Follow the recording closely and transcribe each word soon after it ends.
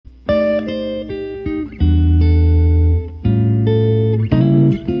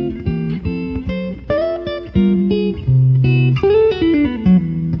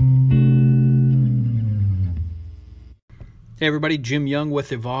Hey everybody, Jim Young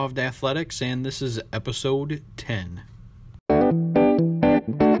with Evolved Athletics, and this is episode 10.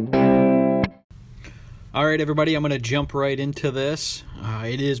 Alright everybody, I'm going to jump right into this.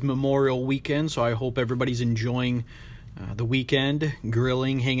 It is Memorial Weekend, so I hope everybody's enjoying the weekend,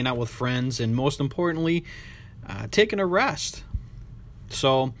 grilling, hanging out with friends, and most importantly, taking a rest.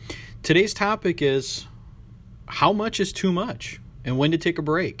 So today's topic is how much is too much and when to take a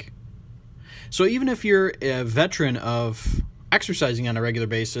break. So even if you're a veteran of exercising on a regular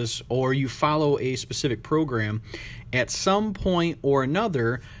basis or you follow a specific program, at some point or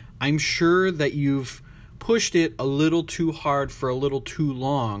another, I'm sure that you've pushed it a little too hard for a little too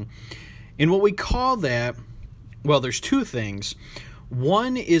long. And what we call that, well, there's two things.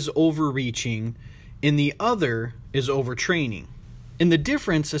 One is overreaching and the other is overtraining. And the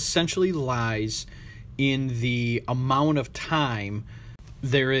difference essentially lies in the amount of time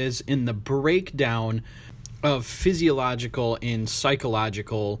there is in the breakdown of physiological and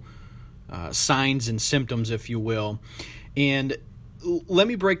psychological signs and symptoms, if you will. And let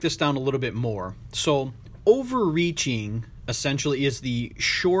me break this down a little bit more. So overreaching essentially is the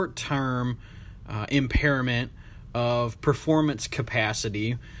short-term impairment of performance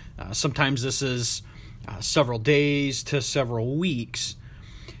capacity. Sometimes this is several days to several weeks,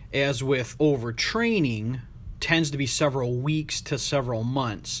 as with overtraining tends to be several weeks to several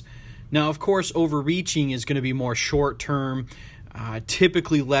months. Now, of course, overreaching is going to be more short-term,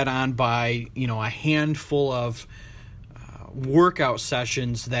 typically led on by, a handful of workout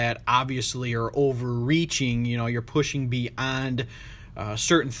sessions that obviously are overreaching. You're pushing beyond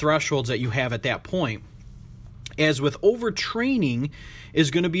certain thresholds that you have at that point. As with overtraining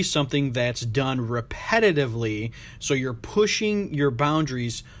is going to be something that's done repetitively, so you're pushing your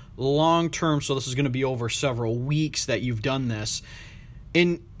boundaries long-term, so this is going to be over several weeks that you've done this.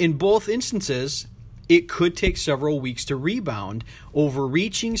 In both instances, it could take several weeks to rebound.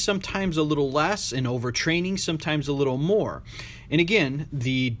 Overreaching sometimes a little less, and overtraining sometimes a little more. And again,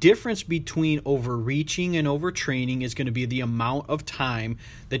 the difference between overreaching and overtraining is going to be the amount of time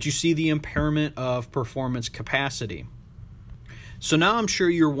that you see the impairment of performance capacity. So now I'm sure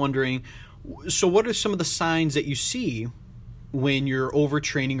you're wondering, so what are some of the signs that you see when you're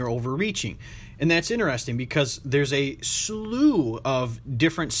overtraining or overreaching? And that's interesting because there's a slew of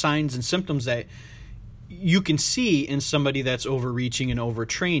different signs and symptoms that you can see in somebody that's overreaching and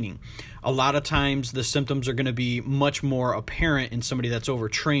overtraining. A lot of times the symptoms are going to be much more apparent in somebody that's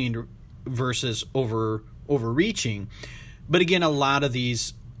overtrained versus overreaching. But again, a lot of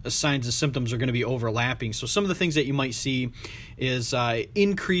these signs and symptoms are going to be overlapping. So some of the things that you might see is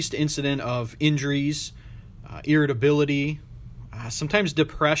increased incident of injuries, irritability, sometimes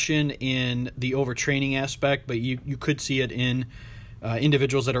depression in the overtraining aspect, but you could see it in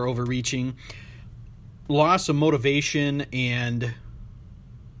individuals that are overreaching. Loss of motivation and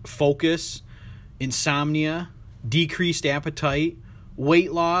focus, insomnia, decreased appetite,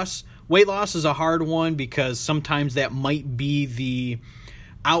 weight loss. Weight loss is a hard one because sometimes that might be the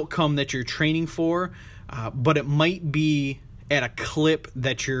outcome that you're training for, but it might be at a clip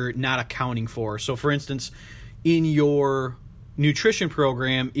that you're not accounting for. So for instance, in your nutrition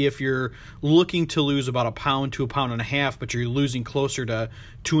program, if you're looking to lose about a pound to a pound and a half, but you're losing closer to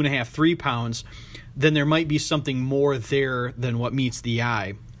 2.5, 3 pounds, then there might be something more there than what meets the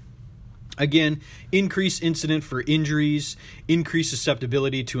eye. Again, increased incident for injuries, increased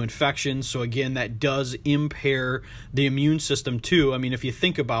susceptibility to infections. So again, that does impair the immune system too. I mean, if you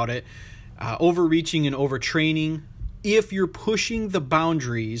think about it, overreaching and overtraining, if you're pushing the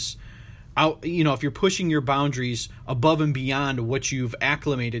boundaries out, if you're pushing your boundaries above and beyond what you've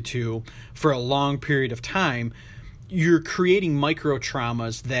acclimated to for a long period of time, you're creating micro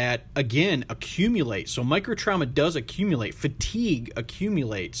traumas that, again, accumulate. So micro trauma does accumulate. Fatigue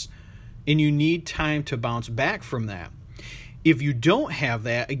accumulates, and you need time to bounce back from that. If you don't have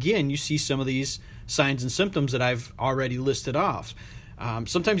that, again, you see some of these signs and symptoms that I've already listed off.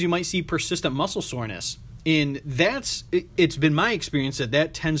 Sometimes you might see persistent muscle soreness. And it's been my experience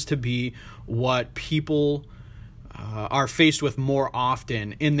that tends to be what people are faced with more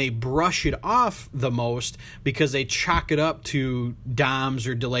often, and they brush it off the most because they chalk it up to DOMS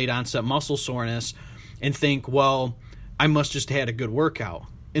or delayed onset muscle soreness and think, well, I must just have had a good workout.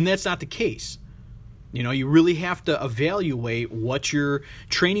 And that's not the case. You really have to evaluate what your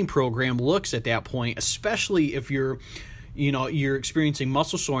training program looks at that point, especially if you're experiencing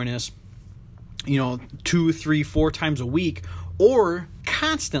muscle soreness 2, 3, 4 times a week, or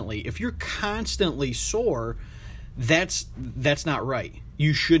constantly. If you're constantly sore, that's not right.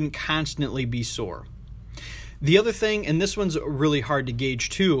 You shouldn't constantly be sore. The other thing, and this one's really hard to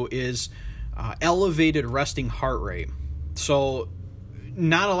gauge too, is elevated resting heart rate. So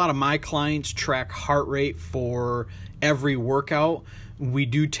not a lot of my clients track heart rate for every workout. We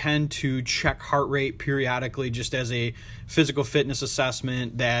do tend to check heart rate periodically just as a physical fitness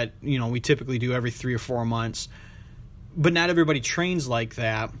assessment that, we typically do every 3 or 4 months. But not everybody trains like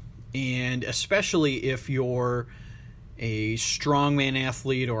that. And especially if you're a strongman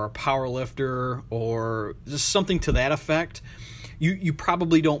athlete or a power lifter or just something to that effect, you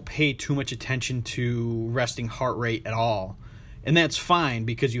probably don't pay too much attention to resting heart rate at all. And that's fine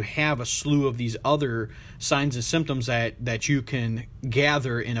because you have a slew of these other signs and symptoms that you can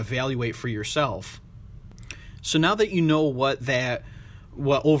gather and evaluate for yourself. So now that you know what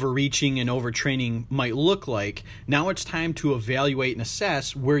overreaching and overtraining might look like, now it's time to evaluate and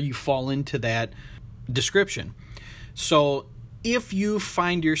assess where you fall into that description. So if you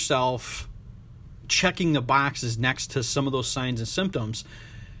find yourself checking the boxes next to some of those signs and symptoms,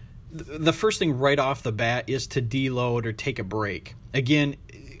 the first thing right off the bat is to deload or take a break. Again,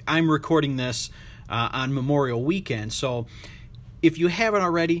 I'm recording this on Memorial Weekend, so if you haven't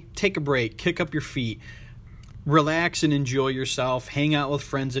already, take a break, kick up your feet, relax and enjoy yourself, hang out with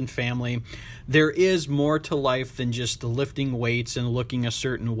friends and family. There is more to life than just lifting weights and looking a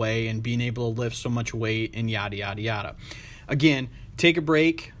certain way and being able to lift so much weight and yada, yada, yada. Again, take a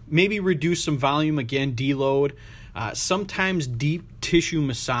break, maybe reduce some volume, again, deload. Sometimes deep tissue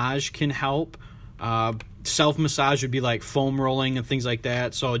massage can help. Self-massage would be like foam rolling and things like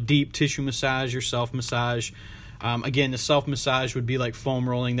that. So a deep tissue massage or self-massage. Again, the self-massage would be like foam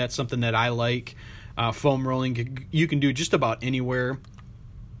rolling. That's something that I like. Foam rolling you can do just about anywhere.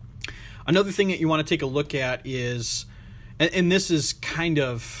 Another thing that you want to take a look at is, and this is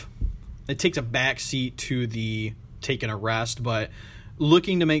it takes a backseat to the taking a rest, but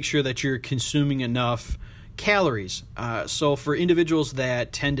looking to make sure that you're consuming enough calories. So for individuals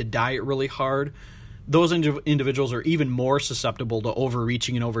that tend to diet really hard, those individuals are even more susceptible to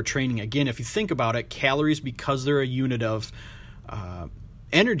overreaching and overtraining. Again, if you think about it, calories, because they're a unit of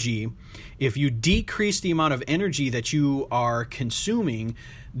energy, if you decrease the amount of energy that you are consuming,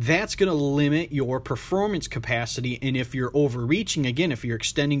 that's going to limit your performance capacity. And if you're overreaching, again, if you're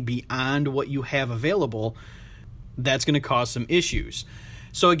extending beyond what you have available, that's going to cause some issues.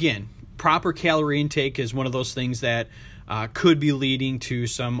 So again, proper calorie intake is one of those things that could be leading to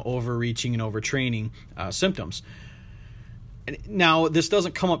some overreaching and overtraining symptoms. Now, this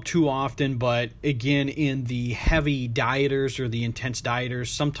doesn't come up too often, but again, in the heavy dieters or the intense dieters,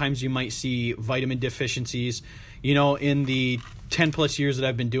 sometimes you might see vitamin deficiencies. In the 10 plus years that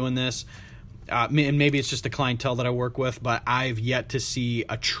I've been doing this, and maybe it's just the clientele that I work with, but I've yet to see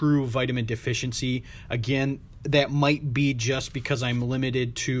a true vitamin deficiency. Again, that might be just because I'm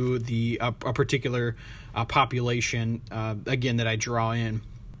limited to a particular population, again, that I draw in.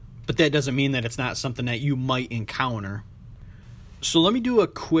 But that doesn't mean that it's not something that you might encounter. So let me do a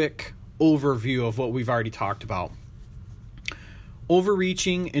quick overview of what we've already talked about.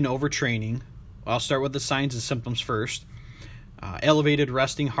 Overreaching and overtraining. I'll start with the signs and symptoms first. Elevated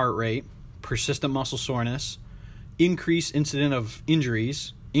resting heart rate, persistent muscle soreness, increased incidence of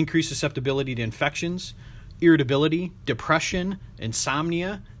injuries, increased susceptibility to infections, irritability, depression,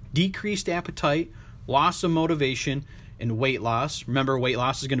 insomnia, decreased appetite, loss of motivation, and weight loss. Remember, weight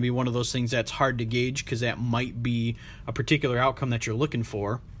loss is going to be one of those things that's hard to gauge because that might be a particular outcome that you're looking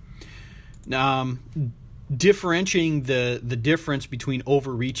for. Differentiating the difference between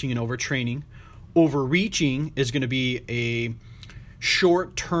overreaching and overtraining. Overreaching is going to be a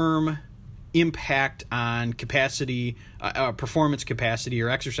short-term impact on capacity, performance capacity or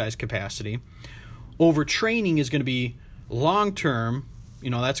exercise capacity. Overtraining is going to be long-term.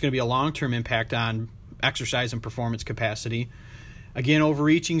 That's going to be a long-term impact on exercise and performance capacity. Again,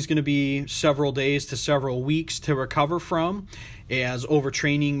 overreaching is going to be several days to several weeks to recover from, as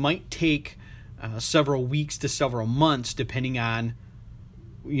overtraining might take several weeks to several months, depending on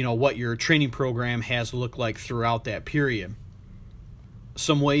what your training program has looked like throughout that period.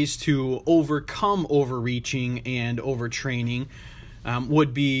 Some ways to overcome overreaching and overtraining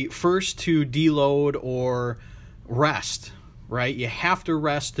would be first to deload or rest. Right? You have to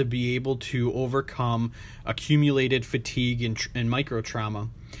rest to be able to overcome accumulated fatigue and micro trauma.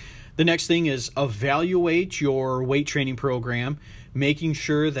 The next thing is evaluate your weight training program, making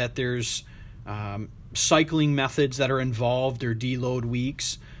sure that there's cycling methods that are involved or deload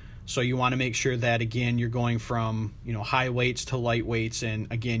weeks. So you want to make sure that, again, you're going from high weights to light weights, and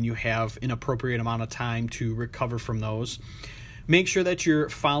again, you have an appropriate amount of time to recover from those. Make sure that you're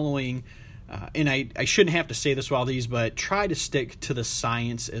following and I shouldn't have to say this with all these, but try to stick to the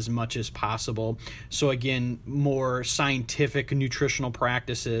science as much as possible. So again, more scientific nutritional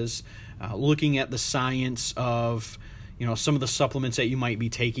practices, looking at the science of some of the supplements that you might be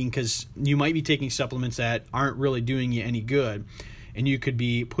taking, because you might be taking supplements that aren't really doing you any good, and you could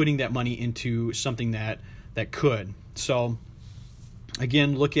be putting that money into something that could. So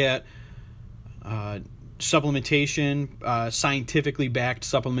again, look at supplementation, scientifically backed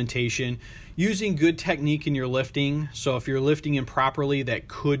supplementation, using good technique in your lifting. So if you're lifting improperly, that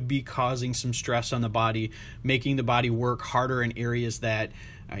could be causing some stress on the body, making the body work harder in areas that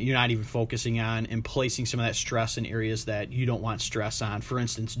you're not even focusing on, and placing some of that stress in areas that you don't want stress on. For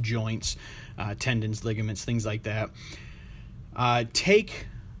instance, joints, tendons, ligaments, things like that.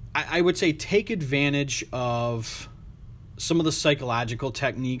 I would say take advantage of some of the psychological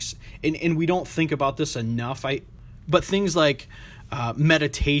techniques, and we don't think about this enough. But things like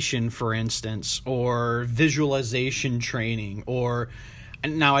meditation, for instance, or visualization training, or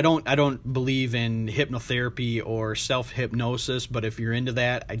now I don't believe in hypnotherapy or self-hypnosis, but if you're into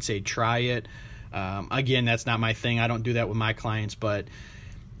that, I'd say try it. Again, that's not my thing. I don't do that with my clients, but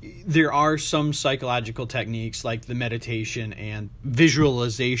there are some psychological techniques like the meditation and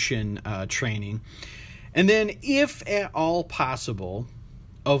visualization training. And then, if at all possible,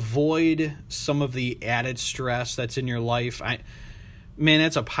 avoid some of the added stress that's in your life.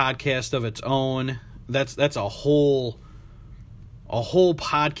 That's a podcast of its own. That's a whole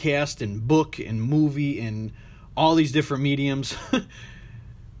podcast and book and movie and all these different mediums.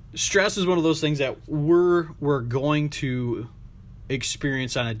 Stress is one of those things that we're going to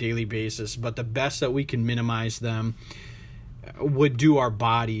experience on a daily basis, but the best that we can minimize them would do our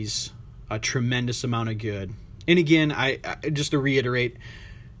bodies a tremendous amount of good. And again, I just to reiterate,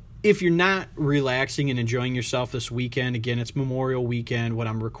 if you're not relaxing and enjoying yourself this weekend, again, it's Memorial Weekend when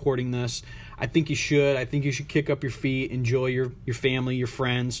I'm recording this, I think you should. I think you should kick up your feet, enjoy your family, your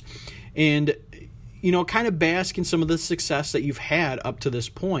friends, and kind of bask in some of the success that you've had up to this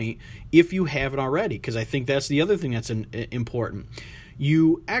point, if you haven't already, because I think that's the other thing that's important.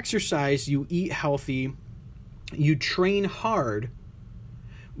 You exercise, you eat healthy, you train hard,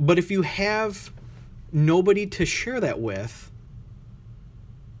 but if you have nobody to share that with,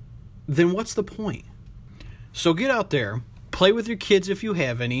 then what's the point? So get out there, play with your kids if you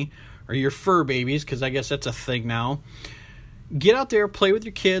have any, or your fur babies, because I guess that's a thing now. Get out there, play with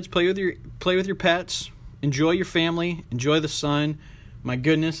your kids, play with your pets, enjoy your family, enjoy the sun. My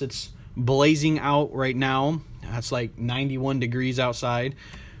goodness, it's blazing out right now. It's like 91 degrees outside.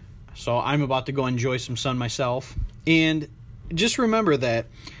 So I'm about to go enjoy some sun myself. And just remember that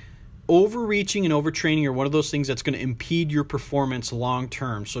overreaching and overtraining are one of those things that's going to impede your performance long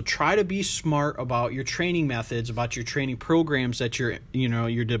term. So try to be smart about your training methods, about your training programs that you're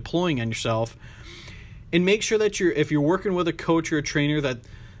deploying on yourself. And make sure that if you're working with a coach or a trainer, that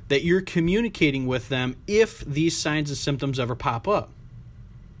you're communicating with them if these signs and symptoms ever pop up,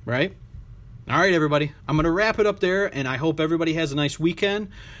 right? All right, everybody. I'm going to wrap it up there, and I hope everybody has a nice weekend.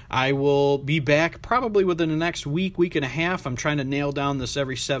 I will be back probably within the next week and a half. I'm trying to nail down this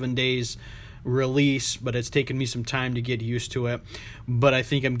every 7 days release, but it's taken me some time to get used to it. But I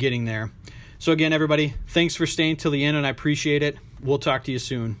think I'm getting there. So again, everybody, thanks for staying till the end, and I appreciate it. We'll talk to you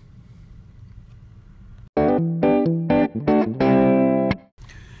soon.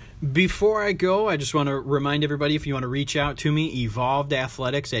 Before I go, I just want to remind everybody, if you want to reach out to me,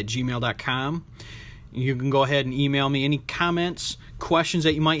 evolvedathletics@gmail.com. You can go ahead and email me any comments, questions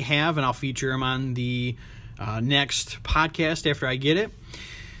that you might have, and I'll feature them on the next podcast after I get it.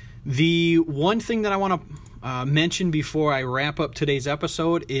 The one thing that I want to mention before I wrap up today's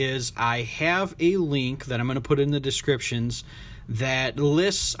episode is I have a link that I'm going to put in the descriptions that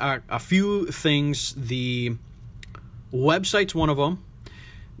lists a few things. The website's one of them.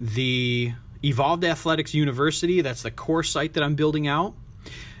 The Evolved Athletics University, that's the course site that I'm building out.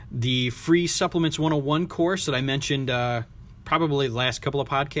 The free Supplements 101 course that I mentioned probably the last couple of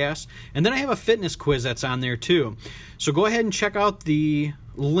podcasts. And then I have a fitness quiz that's on there too. So go ahead and check out the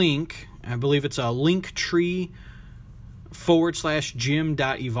link. I believe it's a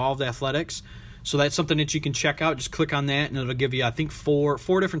linktree.com/gym.evolvedathletics. So that's something that you can check out. Just click on that and it'll give you, I think, four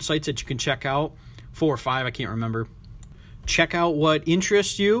different sites that you can check out. 4 or 5, I can't remember. Check out what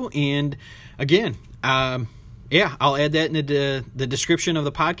interests you, and again, I'll add that in the description of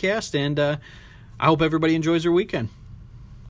the podcast, and I hope everybody enjoys their weekend.